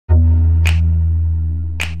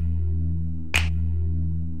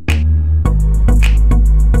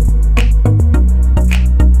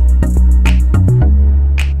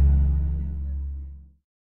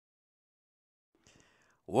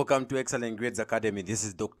Welcome to Excellent Grades Academy. This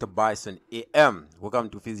is Dr. Byson AM. Welcome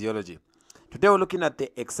to Physiology. Today we're looking at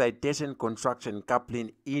the excitation-contraction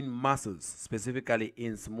coupling in muscles, specifically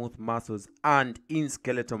in smooth muscles and in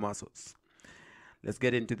skeletal muscles. Let's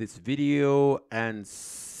get into this video and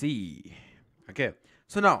see. Okay,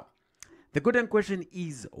 so now the golden question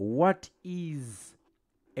is, what is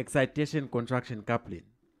excitation-contraction coupling?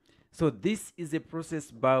 So this is a process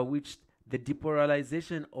by which the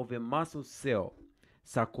depolarization of a muscle cell,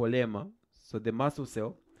 sarcolemma, so the muscle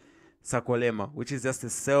cell, sarcolemma, which is just a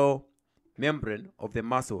cell membrane of the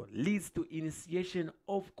muscle, leads to initiation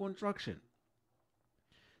of contraction.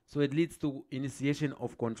 So it leads to initiation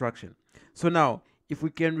of contraction. So now, if we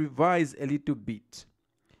can revise a little bit,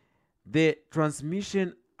 the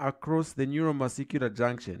transmission across the neuromuscular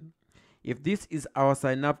junction, if this is our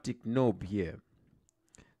synaptic knob here,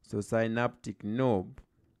 so synaptic knob,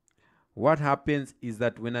 what happens is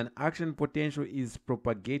that when an action potential is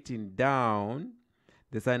propagating down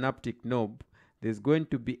the synaptic knob, there's going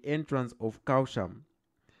to be entrance of calcium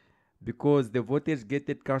because the voltage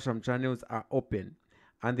gated calcium channels are open,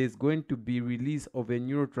 and there's going to be release of a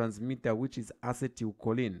neurotransmitter which is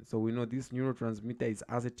acetylcholine. So we know this neurotransmitter is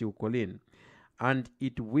acetylcholine, and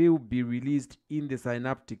it will be released in the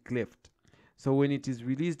synaptic cleft. So when it is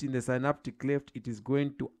released in the synaptic cleft, it is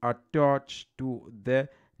going to attach to the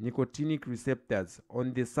nicotinic receptors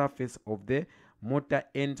on the surface of the motor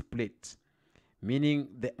end plate, meaning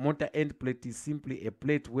the motor end plate is simply a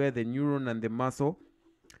plate where the neuron and the muscle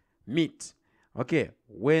meet. Okay,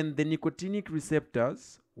 when the nicotinic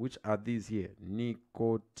receptors, which are these here,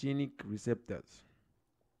 nicotinic receptors,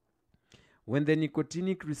 when the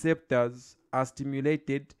nicotinic receptors are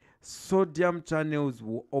stimulated, sodium channels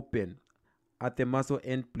will open at the muscle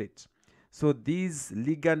end plate. So these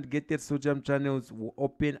ligand-gated sodium channels will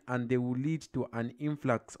open and they will lead to an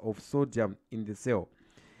influx of sodium in the cell.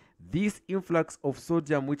 This influx of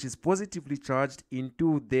sodium, which is positively charged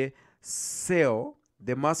into the cell,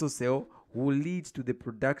 the muscle cell, will lead to the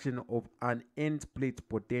production of an end plate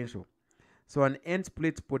potential. So an end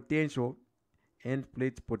plate potential,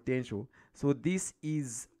 so this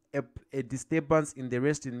is a disturbance in the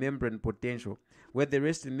resting membrane potential, where the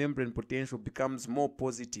resting membrane potential becomes more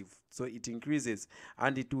positive. So it increases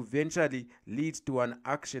and it will eventually lead to an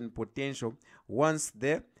action potential once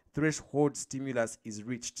the threshold stimulus is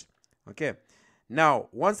reached. Okay. Now,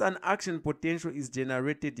 once an action potential is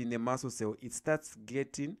generated in a muscle cell, it's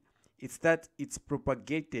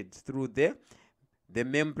propagated through the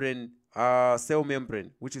membrane, cell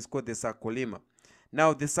membrane, which is called the sarcolemma.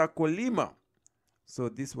 Now, the sarcolemma, so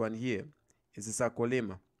this one here is the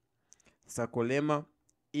sarcolemma. Sarcolemma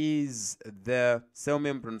is the cell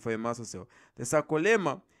membrane for a muscle cell. The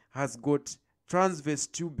sarcolemma has got transverse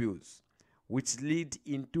tubules which lead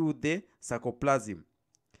into the sarcoplasm.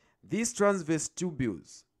 These transverse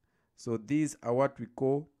tubules, so these are what we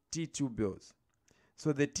call T-tubules.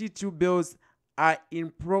 So the T-tubules are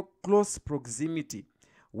in close proximity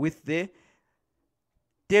with the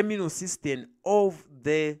terminal system of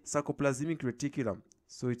the sarcoplasmic reticulum.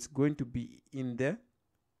 So it's going to be in there.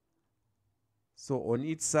 So on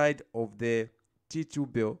each side of the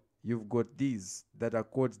T-tubule, you've got these that are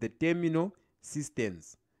called the terminal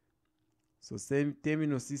systems. So same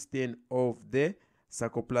terminal system of the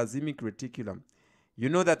sarcoplasmic reticulum. You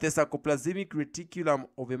know that the sarcoplasmic reticulum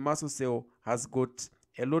of a muscle cell has got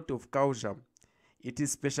a lot of calcium. It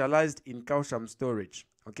is specialized in calcium storage.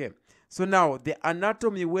 Okay. So now the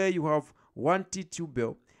anatomy where you have one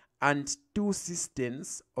T-tubule and two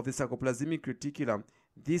systems of the sarcoplasmic reticulum,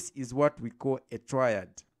 this is what we call a triad.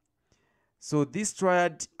 So this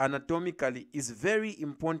triad anatomically is very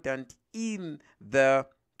important in the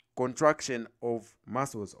contraction of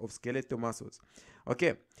muscles, of skeletal muscles.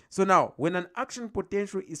 Okay, so now when an action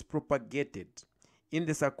potential is propagated in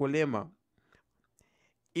the sarcolemma,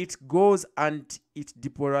 it goes and it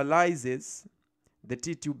depolarizes the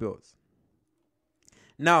T-tubules.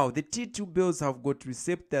 Now the T-tubules have got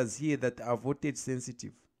receptors here that are voltage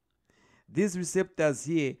sensitive. These receptors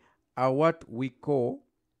here are what we call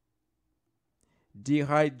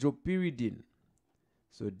dihydropyridine.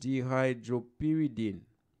 So dihydropyridine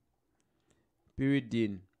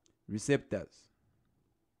receptors.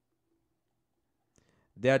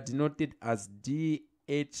 They are denoted as DHPR.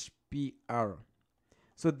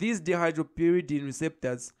 So these dihydropyridine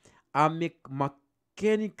receptors are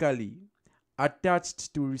mechanically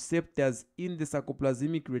attached to receptors in the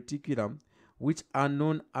sarcoplasmic reticulum, which are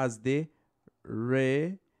known as the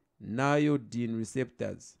renin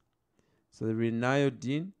receptors. So the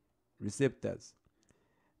renin receptors,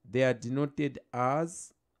 they are denoted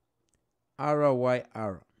as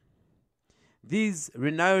RYR. These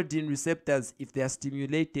reniodine receptors, if they are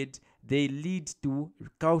stimulated, they lead to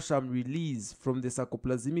calcium release from the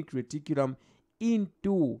sarcoplasmic reticulum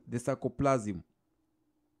into the sarcoplasm.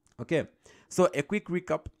 Okay, so a quick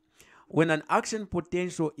recap. When an action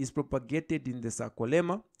potential is propagated in the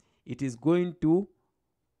sarcolemma, it is going to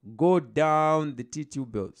go down the T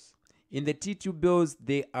tubules. In the T tubules,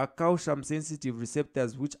 there are calcium sensitive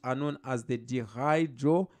receptors which are known as the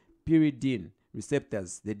dihydropyridine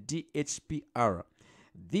receptors, the DHPR.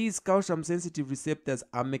 These calcium sensitive receptors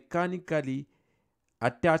are mechanically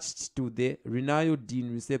attached to the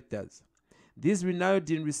reniodine receptors. These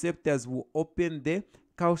reniodine receptors will open the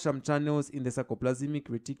calcium channels in the sarcoplasmic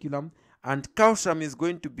reticulum, and calcium is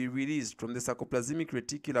going to be released from the sarcoplasmic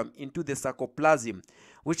reticulum into the sarcoplasm,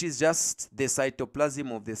 which is just the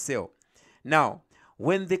cytoplasm of the cell. Now,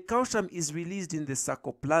 when the calcium is released in the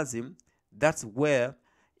sarcoplasm, that's where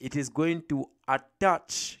it is going to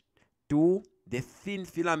attach to the thin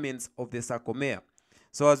filaments of the sarcomere.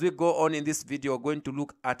 So as we go on in this video, we're going to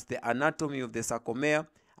look at the anatomy of the sarcomere,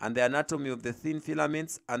 and the anatomy of the thin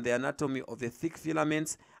filaments, and the anatomy of the thick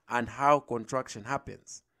filaments, and how contraction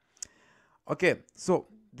happens. Okay, so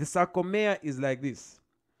the sarcomere is like this.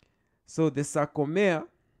 So the sarcomere,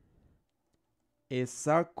 a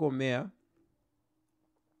sarcomere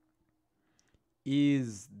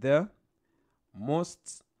is the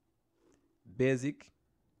most basic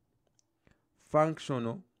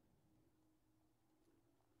functional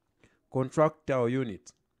contractile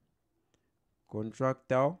unit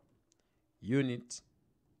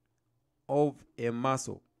of a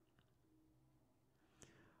muscle,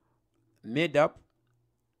 made up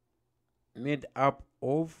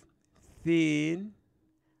of thin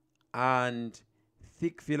and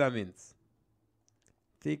thick filaments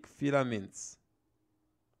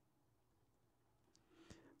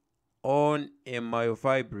on a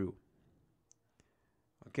myofibril.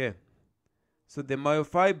 Okay, so the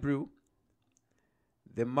myofibril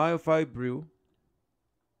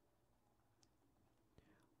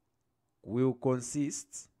will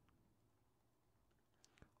consist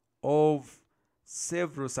of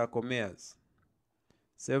several sarcomeres.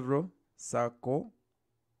 So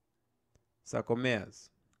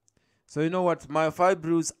you know what?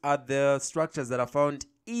 Myofibrils are the structures that are found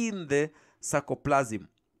in the sarcoplasm.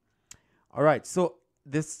 All right, so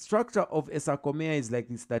the structure of a sarcomere is like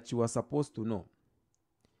this, that you are supposed to know.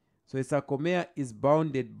 So a sarcomere is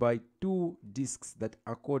bounded by two discs that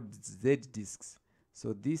are called Z discs.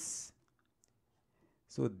 So this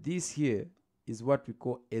here is what we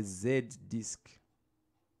call a Z disc.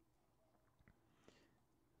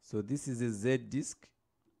 So this is a Z disc.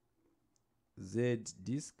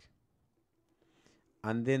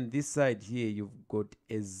 And then this side here, you've got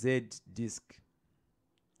a Z disc.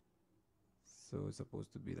 So it's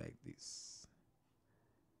supposed to be like this.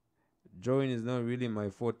 Drawing is not really my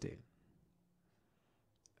forte.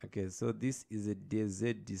 Okay, so this is a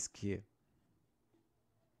Z disc here.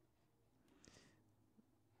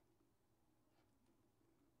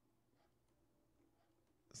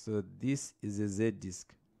 So this is a Z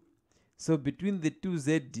disc. So between the two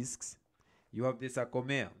Z discs, you have the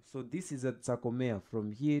sarcomere. So this is a sarcomere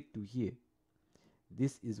from here to here.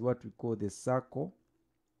 This is what we call the sarcomere.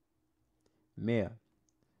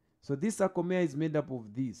 So this sarcomere is made up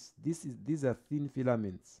of these. These are thin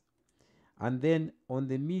filaments. And then on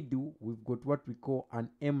the middle, we've got what we call an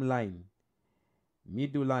M line,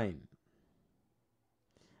 middle line.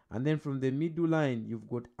 And then from the middle line, you've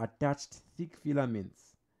got attached thick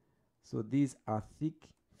filaments. So these are thick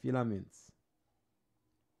filaments.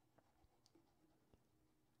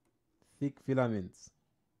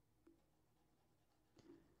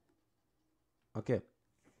 Okay.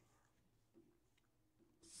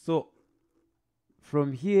 So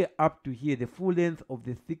from here up to here, the full length of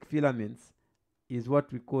the thick filaments is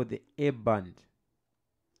what we call the A band.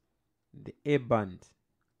 The A band.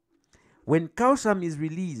 When calcium is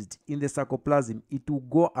released in the sarcoplasm, it will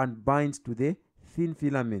go and bind to the thin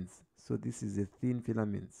filaments. So this is the thin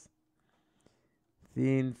filaments.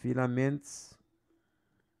 And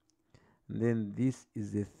then this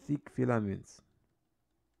is the thick filaments.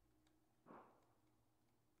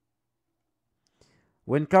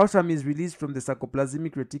 When calcium is released from the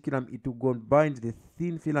sarcoplasmic reticulum, it will go and bind the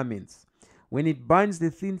thin filaments. When it binds the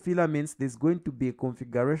thin filaments, there's going to be a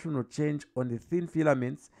configurational change on the thin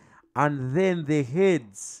filaments, and then the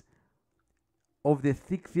heads of the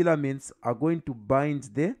thick filaments are going to bind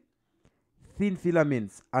the thin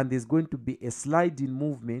filaments, and there's going to be a sliding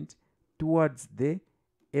movement towards the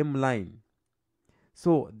M line.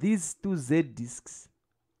 So these two Z discs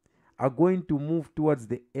are going to move towards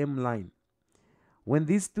the M line. When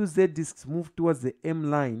these two Z discs move towards the M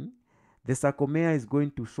line, the sarcomere is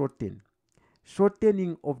going to shorten.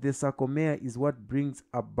 Shortening of the sarcomere is what brings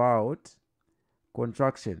about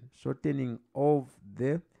contraction. Shortening of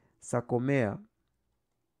the sarcomere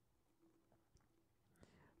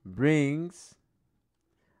brings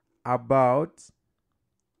about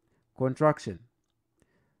contraction.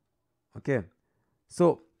 Okay,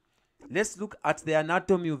 so let's look at the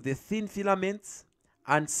anatomy of the thin filaments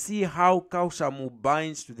and see how calcium will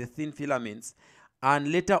bind to the thin filaments,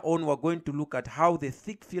 and later on we're going to look at how the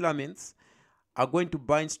thick filaments are going to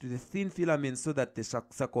bind to the thin filaments so that the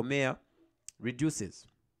sarcomere reduces.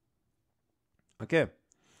 Okay,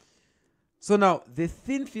 so now the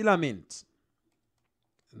thin filament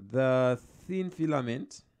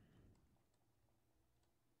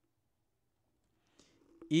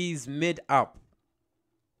is made up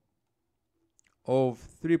of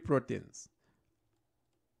 3 proteins.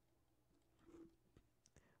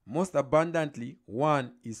 Most abundantly,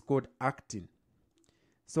 one is called actin.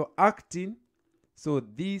 So actin, so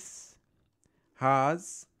this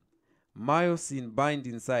has myosin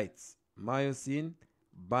binding sites. Myosin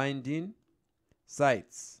binding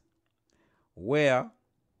sites where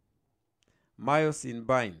myosin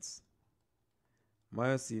binds.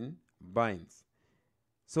 Myosin binds.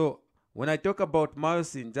 So when I talk about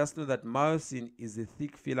myosin, just know that myosin is a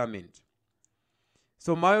thick filament.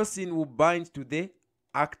 So myosin will bind to the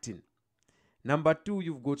actin. Number 2,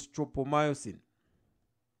 you've got tropomyosin.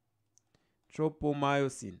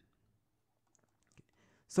 Tropomyosin.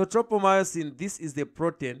 So tropomyosin, this is the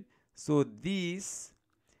protein. So this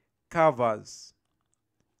covers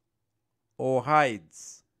or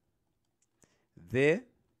hides the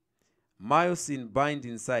myosin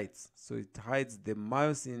binding sites. So it hides the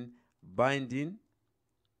myosin binding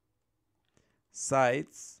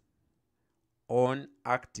sites on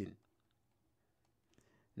actin.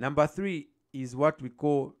 Number 3 is what we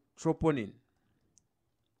call troponin.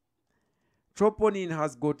 Troponin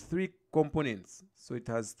has got 3 components. So it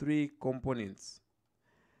has 3 components,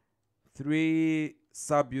 3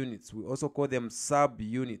 subunits. We also call them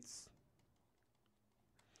subunits.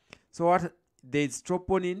 So what there is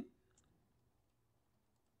troponin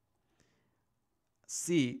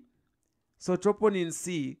C. So troponin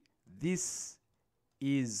C, this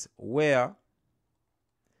is where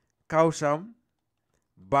calcium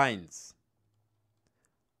binds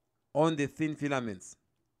on the thin filaments.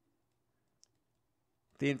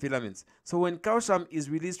 So when calcium is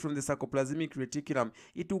released from the sarcoplasmic reticulum,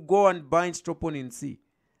 it will go and bind troponin C.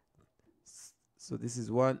 So this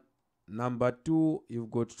is one. Number 2,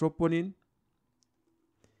 you've got troponin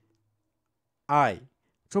I.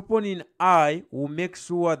 Troponin I will make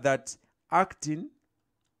sure that actin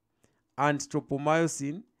and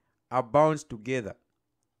tropomyosin are bound together.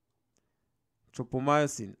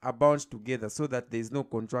 Tropomyosin are bound together so that there is no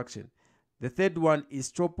contraction. The third one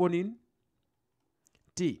is troponin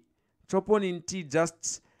T. Troponin T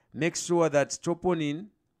just makes sure that troponin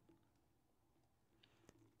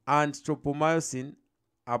and tropomyosin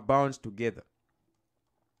are bound together.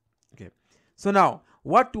 Okay. So now,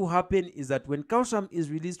 what will happen is that when calcium is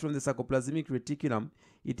released from the sarcoplasmic reticulum,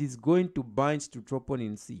 it is going to bind to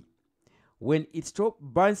troponin C. When it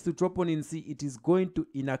binds to troponin C, it is going to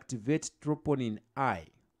inactivate troponin I.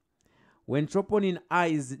 When troponin I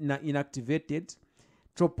is inactivated,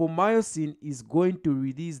 tropomyosin is going to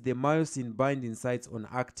release the myosin binding sites on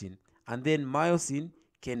actin, and then myosin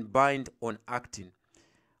can bind on actin.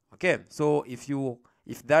 Okay, so if you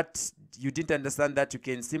didn't understand that, you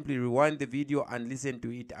can simply rewind the video and listen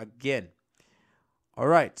to it again. All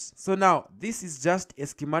right, so now this is just a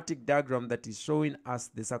schematic diagram that is showing us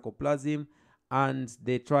the sarcoplasm and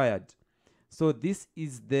the triad. So this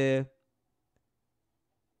is the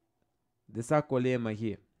sarcolemma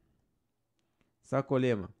here.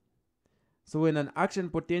 Sarcolemma. So when an action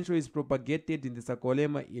potential is propagated in the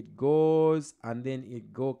sarcolemma, it goes and then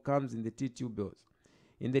it comes in the T tubules.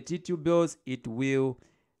 In the T tubules, it will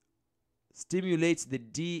stimulate the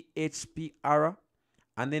DHPR,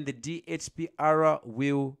 and then the DHPR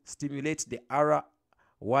will stimulate the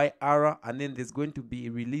RYR, and then there's going to be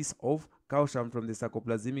a release of calcium from the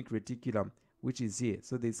sarcoplasmic reticulum, which is here.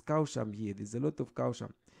 So there's calcium here. There's a lot of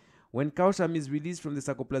calcium. When calcium is released from the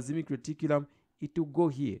sarcoplasmic reticulum, it will go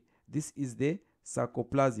here. This is the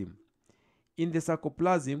sarcoplasm. In the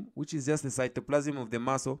sarcoplasm, which is just the cytoplasm of the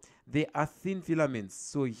muscle, there are thin filaments.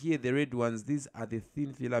 So here the red ones, these are the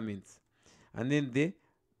thin filaments. And then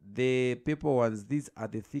the purple ones, these are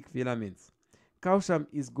the thick filaments. Calcium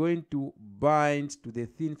is going to bind to the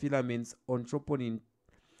thin filaments on troponin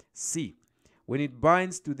C. When it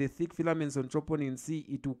binds to the thick filaments on troponin C,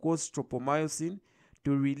 it will cause tropomyosin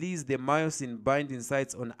to release the myosin binding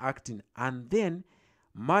sites on actin, and then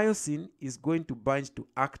myosin is going to bind to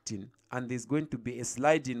actin, and there's going to be a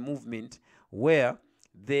sliding movement where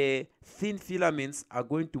the thin filaments are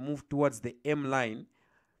going to move towards the M line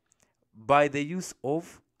by the use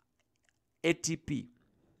of ATP,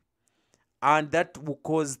 and that will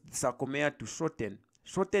cause the sarcomere to shorten.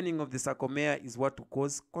 Shortening of the sarcomere is what will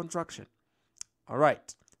cause contraction. All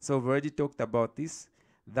right, so we've already talked about this.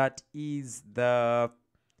 That is the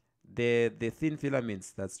thin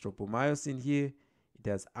filaments. That's tropomyosin here, it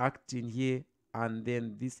has actin here, and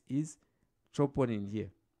then this is troponin here.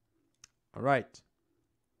 All right.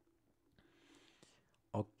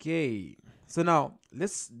 Okay, so now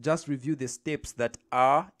let's just review the steps that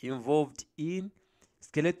are involved in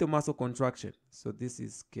skeletal muscle contraction. So this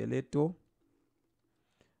is skeletal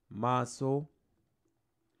muscle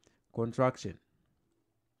contraction.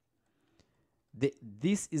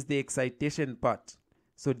 This is the excitation part.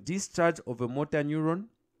 So discharge of a motor neuron,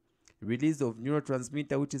 release of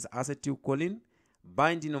neurotransmitter which is acetylcholine,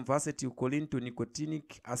 binding of acetylcholine to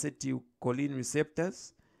nicotinic acetylcholine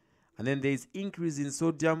receptors, and then there is increase in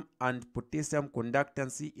sodium and potassium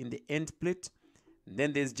conductancy in the end plate.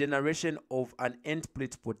 Then there's generation of an end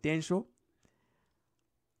plate potential,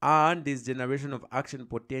 and there's generation of action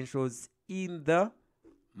potentials in the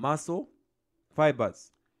muscle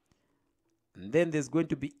fibers. And then there's going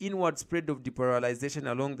to be inward spread of depolarization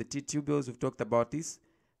along the T-tubules. We've talked about this.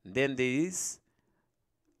 Then there is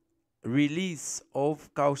release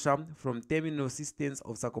of calcium from terminal systems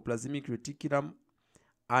of sarcoplasmic reticulum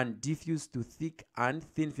and diffuse to thick and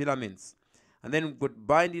thin filaments. And then we've got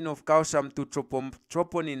binding of calcium to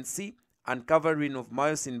troponin C and covering of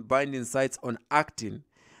myosin binding sites on actin.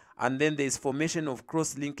 And then there is formation of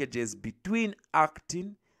cross linkages between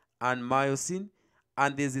actin and myosin,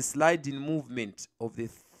 and there's a sliding movement of the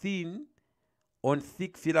thin on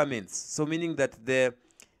thick filaments. So meaning that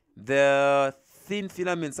the thin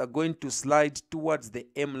filaments are going to slide towards the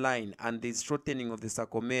M line, and there's shortening of the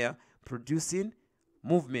sarcomere, producing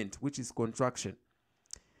movement, which is contraction.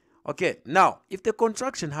 Okay, now if the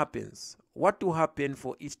contraction happens, what will happen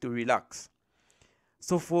for it to relax?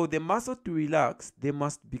 So for the muscle to relax, there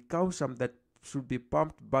must be calcium that should be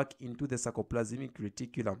pumped back into the sarcoplasmic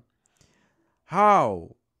reticulum.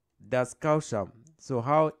 How does calcium, so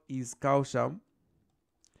how is calcium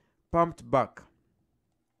pumped back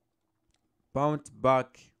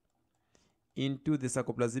into the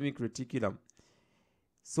sarcoplasmic reticulum?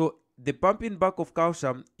 So the pumping back of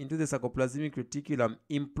calcium into the sarcoplasmic reticulum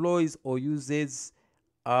employs or uses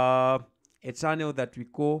a channel that we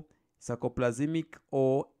call sarcoplasmic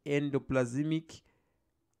or endoplasmic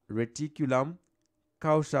reticulum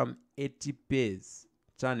calcium ATPase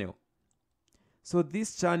channel. So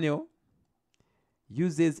this channel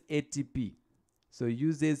uses ATP. So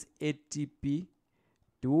uses ATP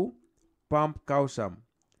to pump calcium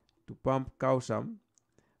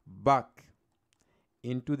back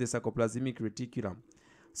into the sarcoplasmic reticulum.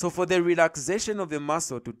 So for the relaxation of the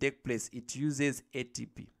muscle to take place, it uses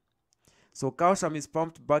ATP. So calcium is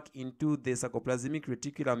pumped back into the sarcoplasmic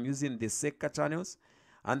reticulum using the SECA channels,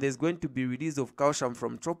 and there's going to be release of calcium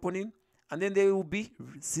from troponin, and then there will be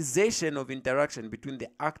cessation of interaction between the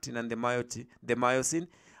actin and the myosin,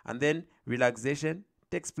 and then relaxation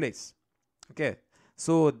takes place. Okay,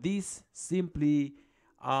 so this simply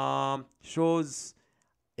shows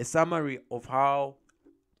a summary of how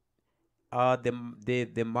the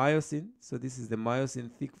myosin, so this is the myosin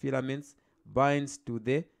thick filaments, binds to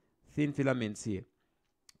the thin filaments here.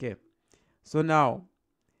 Okay, so now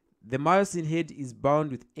the myosin head is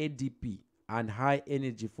bound with ADP and high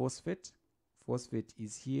energy phosphate. Phosphate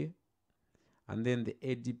is here, and then the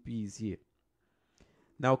ADP is here.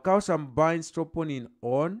 Now calcium binds troponin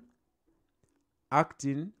on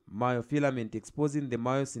actin myofilament, exposing the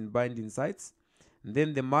myosin binding sites. And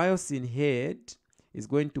then the myosin head is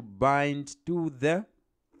going to bind to the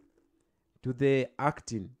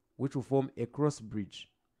actin, which will form a cross bridge.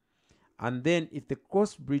 And then if the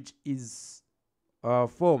cross bridge is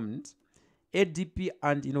formed, ADP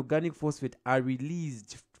and inorganic phosphate are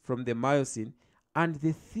released from the myosin, and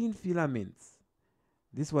the thin filaments,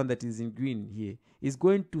 this one that is in green here, is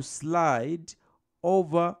going to slide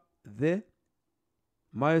over the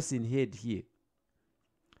myosin head here.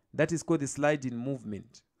 That is called the sliding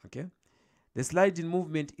movement. Okay, the sliding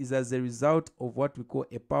movement is as a result of what we call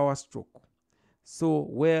a power stroke. So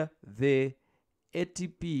where the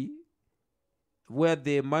ATP, where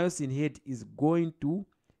the myosin head is going to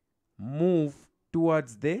move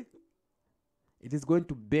towards it is going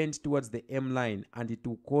to bend towards the M line, and it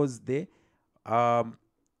will cause the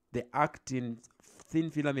actin thin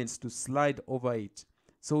filaments to slide over it.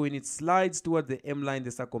 So when it slides towards the M line,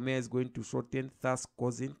 the sarcomere is going to shorten, thus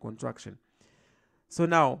causing contraction. So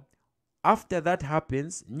now, after that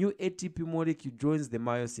happens, new ATP molecule joins the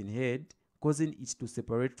myosin head, causing it to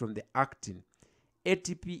separate from the actin.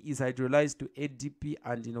 ATP is hydrolyzed to ADP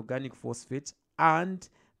and inorganic phosphate, and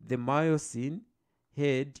the myosin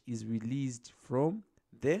head is released from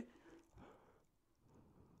the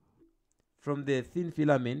thin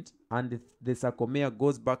filament, and the sarcomere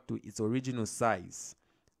goes back to its original size.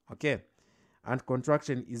 Okay, and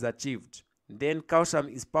contraction is achieved. Then calcium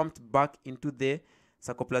is pumped back into the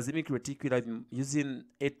sarcoplasmic reticulum using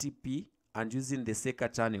ATP and using the Seca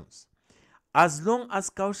channels. As long as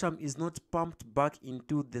calcium is not pumped back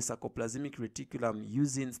into the sarcoplasmic reticulum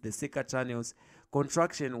using the Seca channels,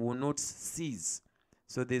 contraction will not cease.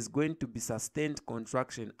 So there's going to be sustained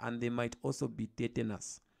contraction, and there might also be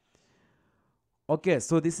tetanus. Okay,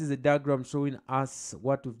 so this is a diagram showing us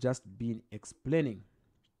what we've just been explaining.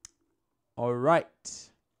 All right.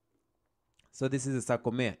 So this is a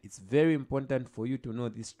sarcomere. It's very important for you to know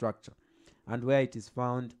this structure and where it is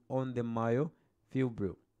found on the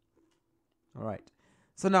myofibril. All right.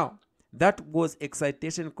 So now, that was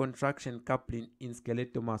excitation-contraction coupling in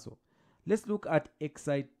skeletal muscle. Let's look at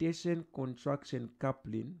excitation-contraction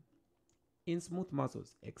coupling in smooth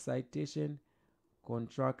muscles.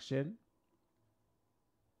 Excitation-contraction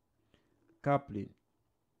coupling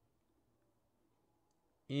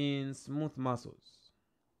in smooth muscles.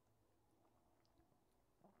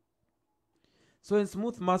 So in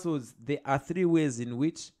smooth muscles, there are three ways in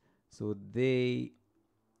which, so they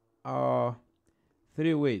are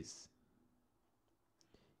three ways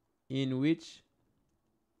in which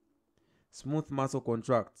smooth muscle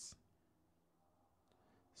contracts.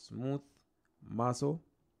 Smooth muscle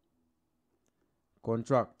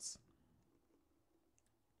contracts.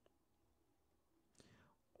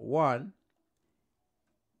 One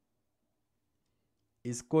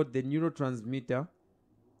is called the neurotransmitter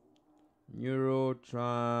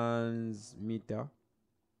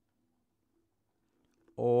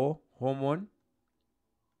or hormone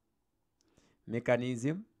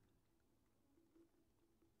mechanism.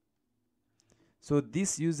 So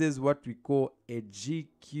this uses what we call a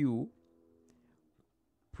GQ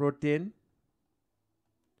protein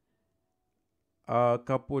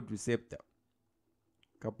coupled receptor.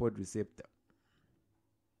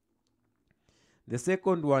 The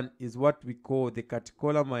second one is what we call the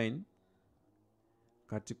catecholamine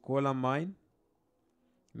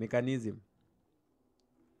mechanism.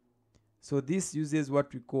 So this uses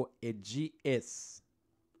what we call a GS,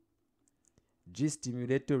 G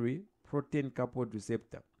stimulatory protein coupled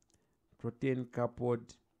receptor.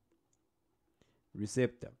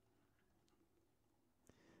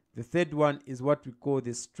 The third one is what we call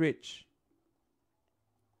the stretch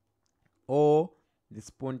or the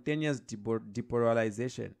spontaneous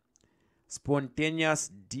depolarization.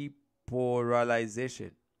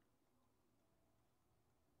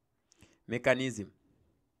 Mechanism.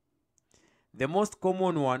 The most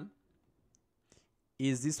common one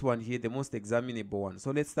is this one here, the most examinable one.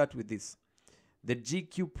 So let's start with this, the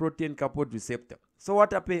GQ protein coupled receptor. So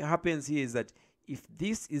what happens here is that if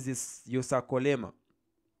this is your sarcolemma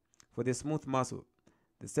for the smooth muscle,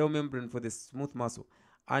 the cell membrane for the smooth muscle,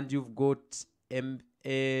 and you've got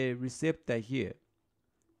a receptor here.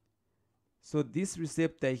 So this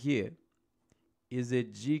receptor here is a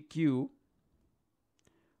GQ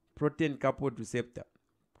protein coupled receptor.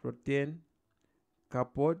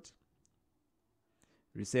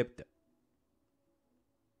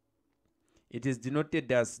 It is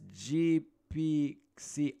denoted as GPCR.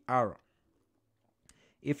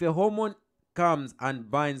 If a hormone comes and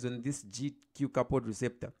binds on this GQ coupled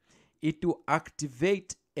receptor, it will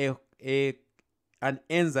activate an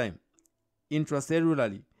enzyme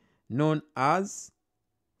intracellularly known as,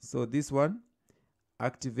 so this one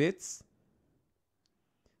activates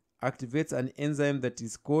an enzyme that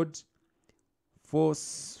is called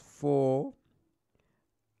phospholipase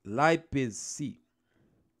C.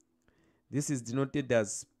 This is denoted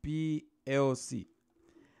as PLC.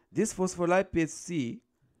 This phospholipase C,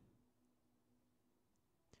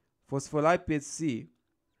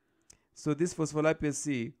 so this phospholipase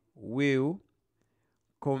C will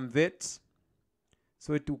convert,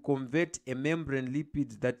 so it will convert a membrane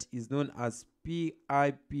lipid that is known as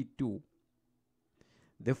PIP2.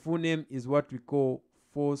 The full name is what we call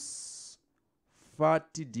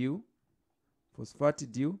phosphatidyl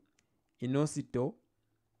inositol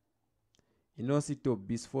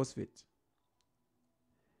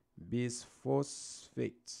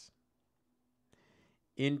bisphosphate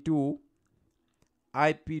into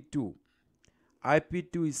IP2.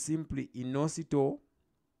 IP2 is simply inositol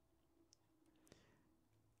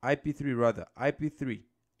IP3 rather, IP3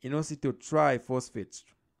 inositol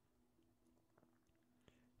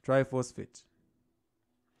triphosphate,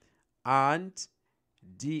 and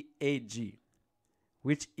DAG,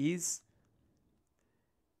 which is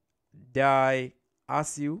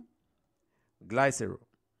diacylglycerol.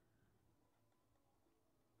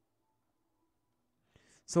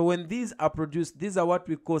 So when these are produced, these are what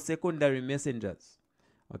we call secondary messengers.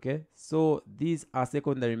 Okay, so these are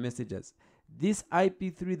secondary messengers. This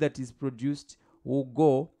IP3 that is produced will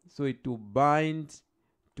go, so it will bind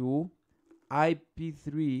to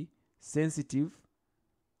IP3 sensitive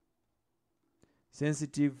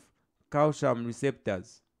calcium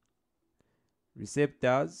receptors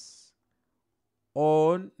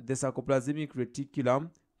on the sarcoplasmic reticulum,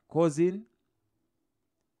 causing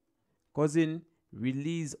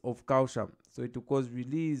release of calcium. So it will cause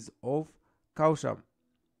release of calcium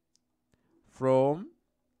from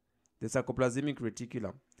the sarcoplasmic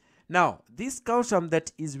reticulum. Now, this calcium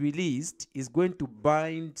that is released is going to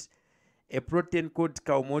bind a protein called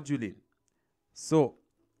calmodulin. So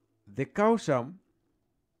the calcium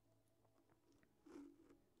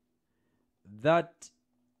that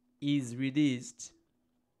is released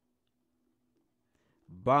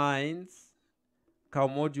binds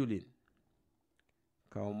calmodulin.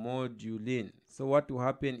 So what will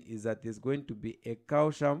happen is that there's going to be a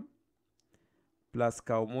calcium plus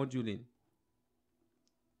calmodulin,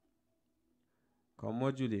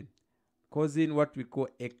 causing what we call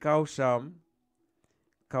a calcium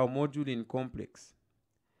calmodulin complex.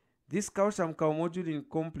 This calcium calmodulin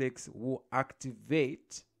complex will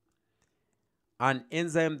activate an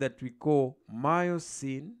enzyme that we call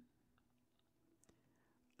myosin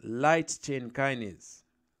light chain kinase.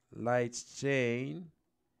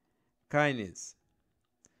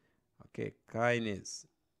 Okay, kinase.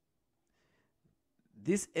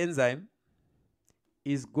 This enzyme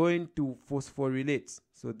is going to phosphorylate.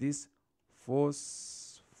 So this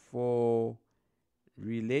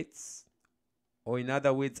phosphorylates, or in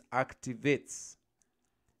other words, activates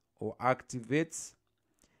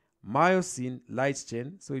myosin light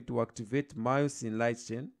chain. So it will activate myosin light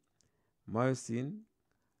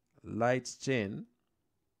chain,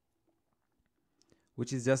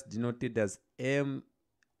 which is just denoted as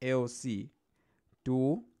MLC,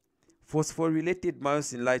 to phosphorylated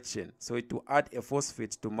myosin light chain. So it will add a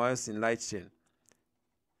phosphate to myosin light chain.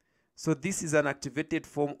 So this is an activated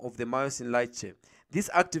form of the myosin light chain. This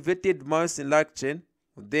activated myosin light chain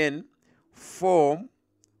will then form,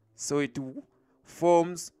 so it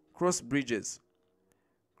forms cross bridges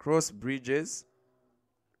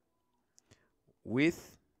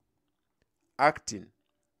with actin.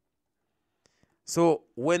 So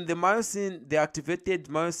when the activated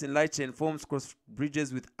myosin light chain forms cross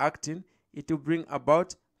bridges with actin, it will bring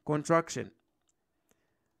about contraction.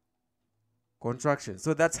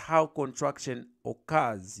 So that's how contraction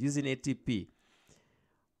occurs using ATP.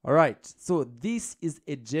 All right, so this is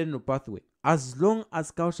a general pathway. As long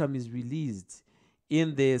as calcium is released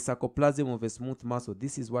in the sarcoplasm of a smooth muscle,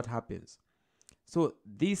 this is what happens. So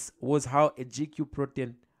this was how a GQ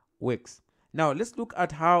protein works. Now let's look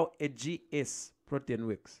at how a GS protein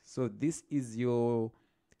works. So this is your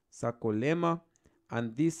sarcolemma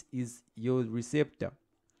and this is your receptor.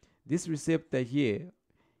 This receptor here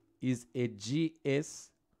is a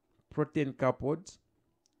GS protein coupled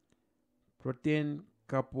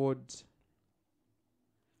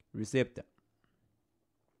receptor.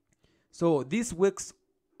 So this works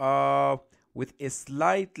with a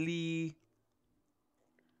slightly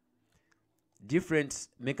different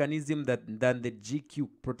mechanism than the GQ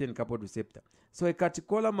protein coupled receptor. So a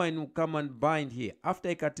catecholamine will come and bind here. After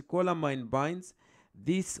a catecholamine binds,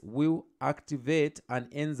 this will activate an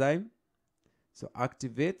enzyme. So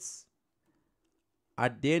activates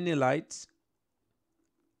adenylate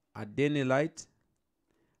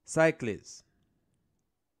cyclase.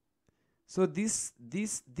 So this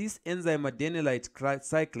enzyme adenylate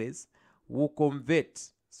cyclase will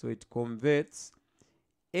convert. So it converts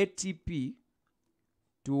ATP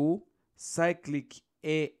to cyclic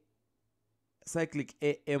AMP.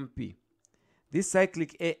 This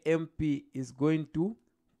cyclic AMP is going to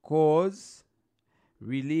cause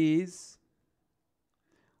release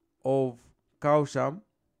of calcium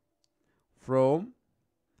from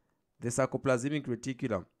the sarcoplasmic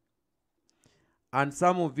reticulum, and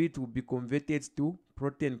some of it will be converted to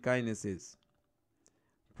protein kinases,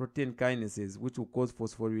 which will cause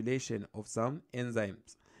phosphorylation of some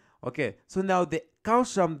enzymes. Okay, so now the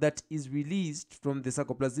calcium that is released from the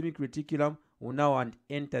sarcoplasmic reticulum will now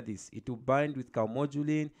enter this. It will bind with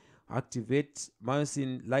calmodulin, activate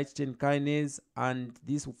myosin light chain kinase, and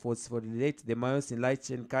this will phosphorylate the myosin light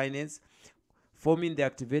chain kinase, forming the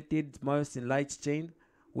activated myosin light chain,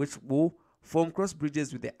 which will form cross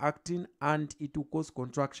bridges with the actin, and it will cause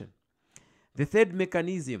contraction. The third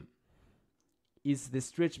mechanism is the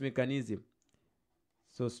stretch mechanism.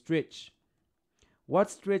 So stretch. What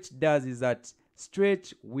stretch does is that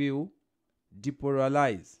stretch will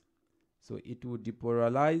depolarize. So it will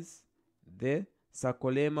depolarize the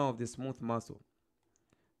sarcolemma of the smooth muscle.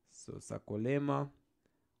 So sarcolemma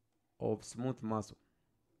of smooth muscle.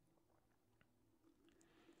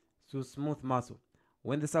 So smooth muscle.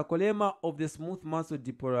 When the sarcolemma of the smooth muscle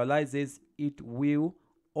depolarizes, it will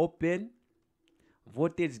open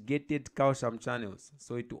voltage-gated calcium channels.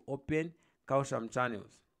 So it will open calcium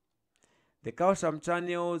channels. The calcium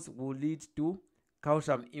channels will lead to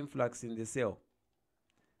calcium influx in the cell.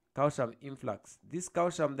 Calcium influx. This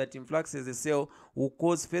calcium that influxes the cell will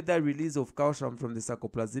cause further release of calcium from the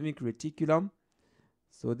sarcoplasmic reticulum.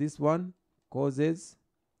 So this one causes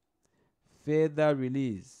further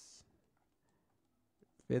release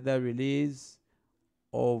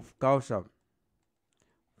of calcium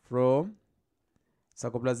from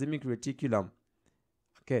sarcoplasmic reticulum.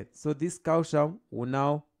 Okay, so this calcium will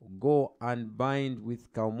now go and bind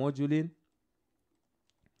with calmodulin,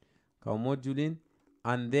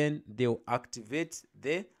 and then they will activate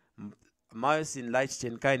the myosin light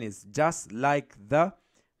chain kinase, just like the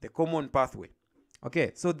common pathway.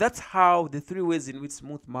 Okay, so that's how the three ways in which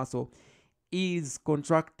smooth muscle is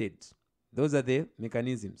contracted. Those are the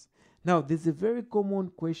mechanisms. Now, there's a very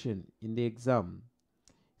common question in the exam.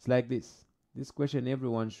 It's like this. This question,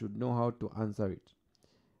 everyone should know how to answer it.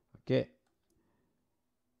 Okay.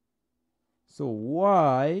 So,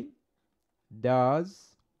 why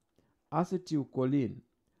does acetylcholine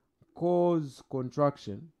cause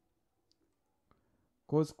contraction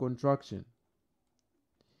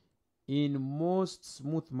in most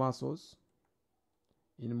smooth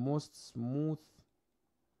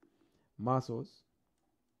muscles,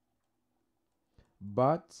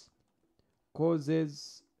 but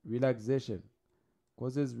causes relaxation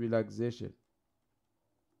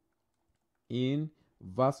in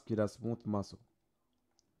vascular smooth muscle?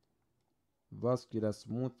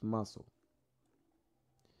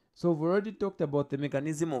 So we've already talked about the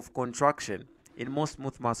mechanism of contraction in most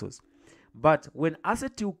smooth muscles. But when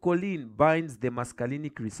acetylcholine binds the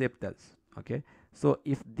muscarinic receptors, okay, so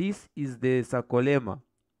if this is the sarcolemma,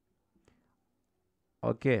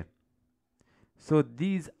 okay, so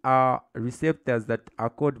these are receptors that are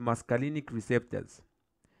called muscarinic receptors.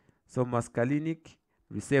 So muscarinic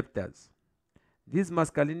receptors. These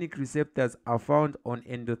muscarinic receptors are found on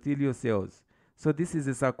endothelial cells. So this is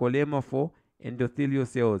a sarcolemma for endothelial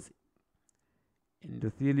cells.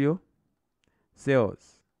 Endothelial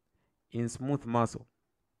cells in smooth muscle.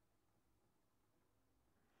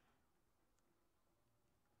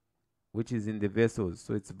 Which is in the vessels.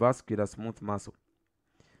 So it's vascular smooth muscle.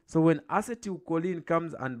 So when acetylcholine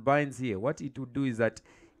comes and binds here, what it will do is that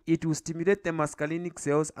it will stimulate the muscarinic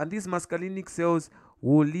cells, and these muscarinic cells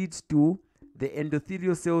will lead to the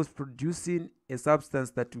endothelial cells producing a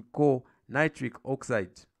substance that we call nitric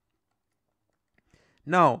oxide.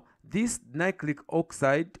 Now, this nitric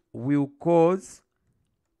oxide will cause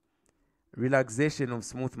relaxation of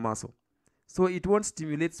smooth muscle. So it won't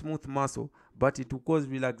stimulate smooth muscle, but it will cause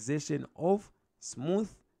relaxation of smooth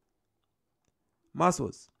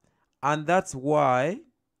muscles. And that's why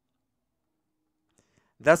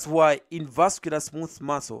in vascular smooth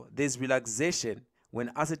muscle, there's relaxation when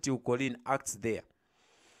acetylcholine acts there.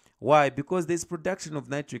 Why? Because there's production of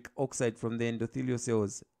nitric oxide from the endothelial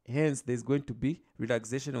cells. Hence, there's going to be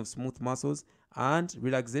relaxation of smooth muscles, and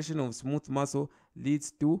relaxation of smooth muscle leads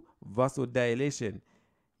to vasodilation.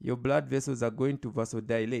 Your blood vessels are going to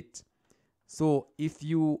vasodilate. So if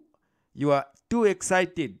you are too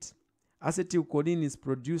excited, acetylcholine is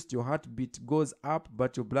produced, your heartbeat goes up,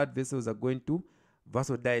 but your blood vessels are going to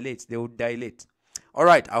vasodilate. They will dilate. All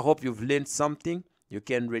right, I hope you've learned something. You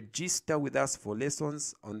can register with us for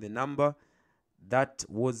lessons on the number that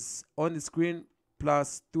was on the screen,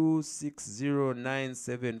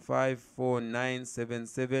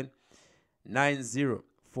 +2609754977790,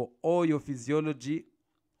 for all your physiology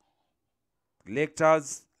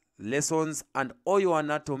lectures, lessons, and all your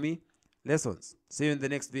anatomy lessons. See you in the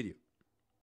next video.